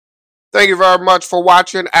Thank you very much for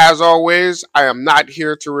watching. As always, I am not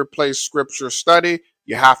here to replace scripture study.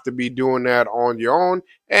 You have to be doing that on your own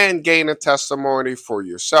and gain a testimony for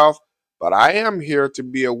yourself. But I am here to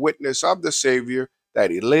be a witness of the Savior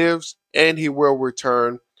that He lives and He will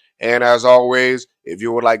return. And as always, if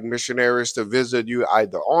you would like missionaries to visit you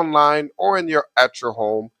either online or at your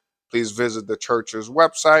home, please visit the church's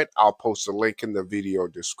website. I'll post a link in the video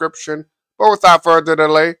description. But without further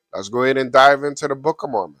delay, let's go ahead and dive into the Book of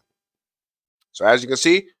Mormon. So as you can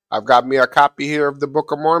see, I've got me a copy here of the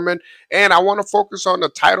Book of Mormon, and I want to focus on the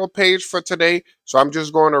title page for today. So I'm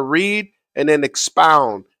just going to read and then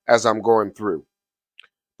expound as I'm going through.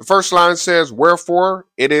 The first line says, "Wherefore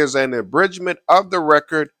it is an abridgment of the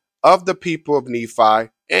record of the people of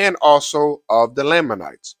Nephi and also of the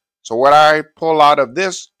Lamanites." So what I pull out of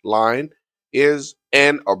this line is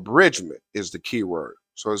an abridgment is the key word.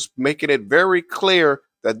 So it's making it very clear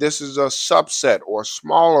that this is a subset or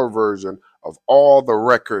smaller version of all the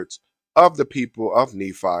records of the people of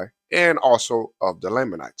Nephi and also of the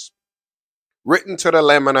Lamanites. Written to the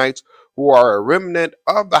Lamanites, who are a remnant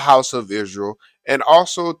of the house of Israel, and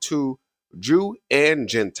also to Jew and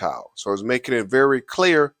Gentile. So it's making it very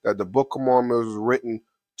clear that the Book of Mormon was written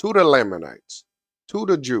to the Lamanites, to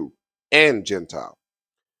the Jew and Gentile.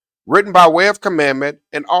 Written by way of commandment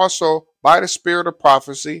and also by the spirit of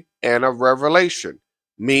prophecy and of revelation,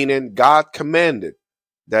 meaning God commanded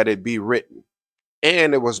that it be written.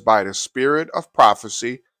 And it was by the spirit of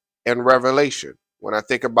prophecy and revelation. When I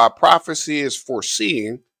think about prophecy is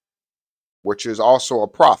foreseeing, which is also a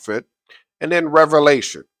prophet, and then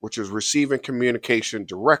revelation, which is receiving communication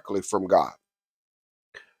directly from God.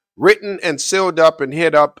 Written and sealed up and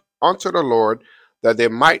hid up unto the Lord, that they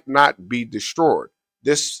might not be destroyed.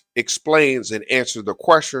 This explains and answers the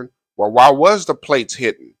question, well, why was the plates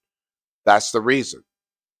hidden? That's the reason.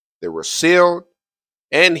 They were sealed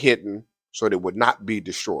and hidden so they would not be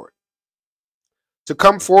destroyed. To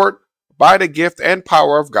come forth by the gift and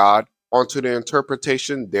power of God unto the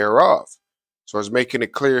interpretation thereof. So it's making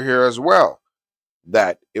it clear here as well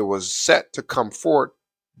that it was set to come forth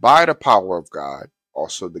by the power of God,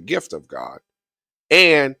 also the gift of God,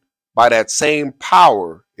 and by that same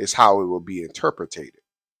power is how it will be interpreted.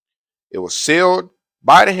 It was sealed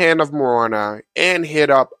by the hand of Moroni and hid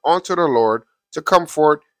up unto the Lord to come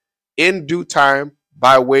forth in due time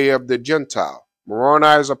by way of the Gentile.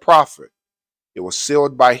 Moroni is a prophet. It was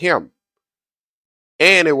sealed by him,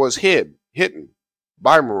 and it was hidden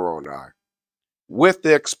by Moroni, with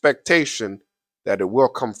the expectation that it will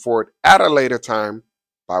come forth at a later time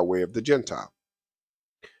by way of the Gentile.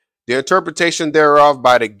 The interpretation thereof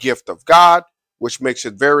by the gift of God, which makes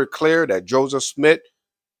it very clear that Joseph Smith,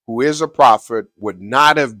 who is a prophet, would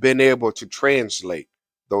not have been able to translate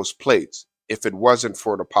those plates if it wasn't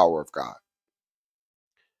for the power of God.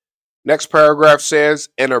 Next paragraph says,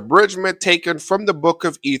 an abridgment taken from the book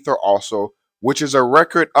of Ether also, which is a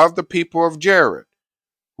record of the people of Jared,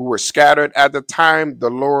 who were scattered at the time the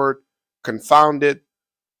Lord confounded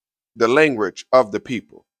the language of the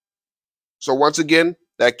people. So once again,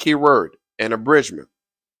 that key word, an abridgment.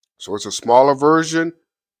 So it's a smaller version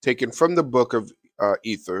taken from the book of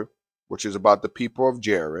Ether, which is about the people of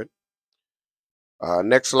Jared.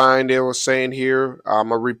 Next line they were saying here, I'm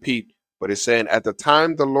going to repeat, but it's saying, at the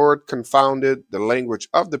time the Lord confounded the language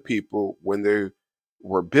of the people when they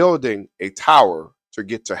were building a tower to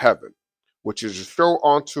get to heaven, which is to show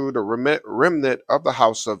unto the remnant of the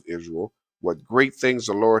house of Israel what great things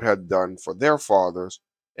the Lord had done for their fathers,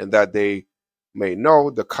 and that they may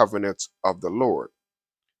know the covenants of the Lord,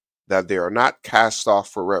 that they are not cast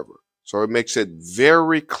off forever. So it makes it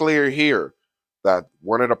very clear here that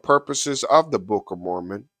one of the purposes of the Book of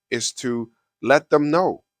Mormon is to let them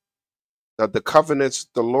know that the covenants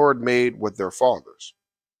the Lord made with their fathers,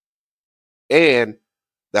 and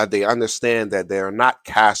that they understand that they are not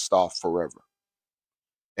cast off forever.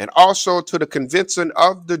 And also to the convincing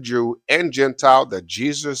of the Jew and Gentile that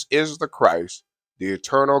Jesus is the Christ, the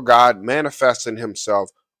eternal God manifesting himself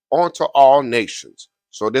unto all nations.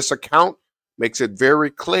 So this account makes it very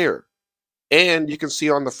clear. And you can see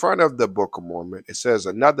on the front of the Book of Mormon, it says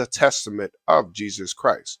another testament of Jesus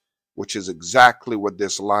Christ, which is exactly what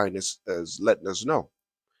this line is letting us know.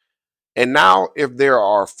 And now, if there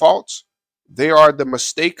are faults, they are the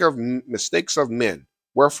mistakes of men.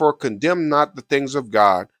 Wherefore condemn not the things of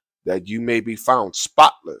God, that you may be found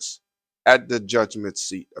spotless at the judgment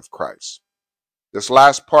seat of Christ. This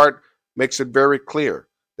last part makes it very clear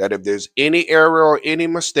that if there's any error or any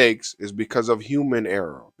mistakes, is because of human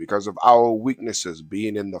error, because of our weaknesses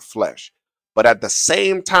being in the flesh. But at the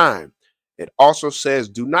same time, it also says,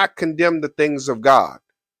 do not condemn the things of God,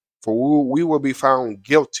 for we will be found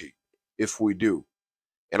guilty if we do.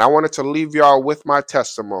 And I wanted to leave y'all with my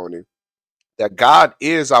testimony that God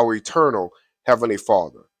is our eternal Heavenly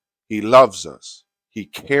Father. He loves us. He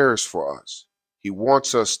cares for us. He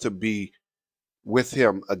wants us to be with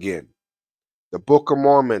Him again. The Book of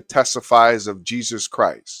Mormon testifies of Jesus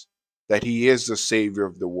Christ, that He is the Savior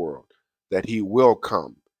of the world, that He will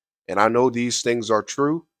come. And I know these things are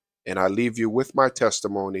true, and I leave you with my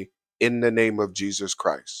testimony in the name of Jesus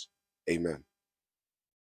Christ. Amen.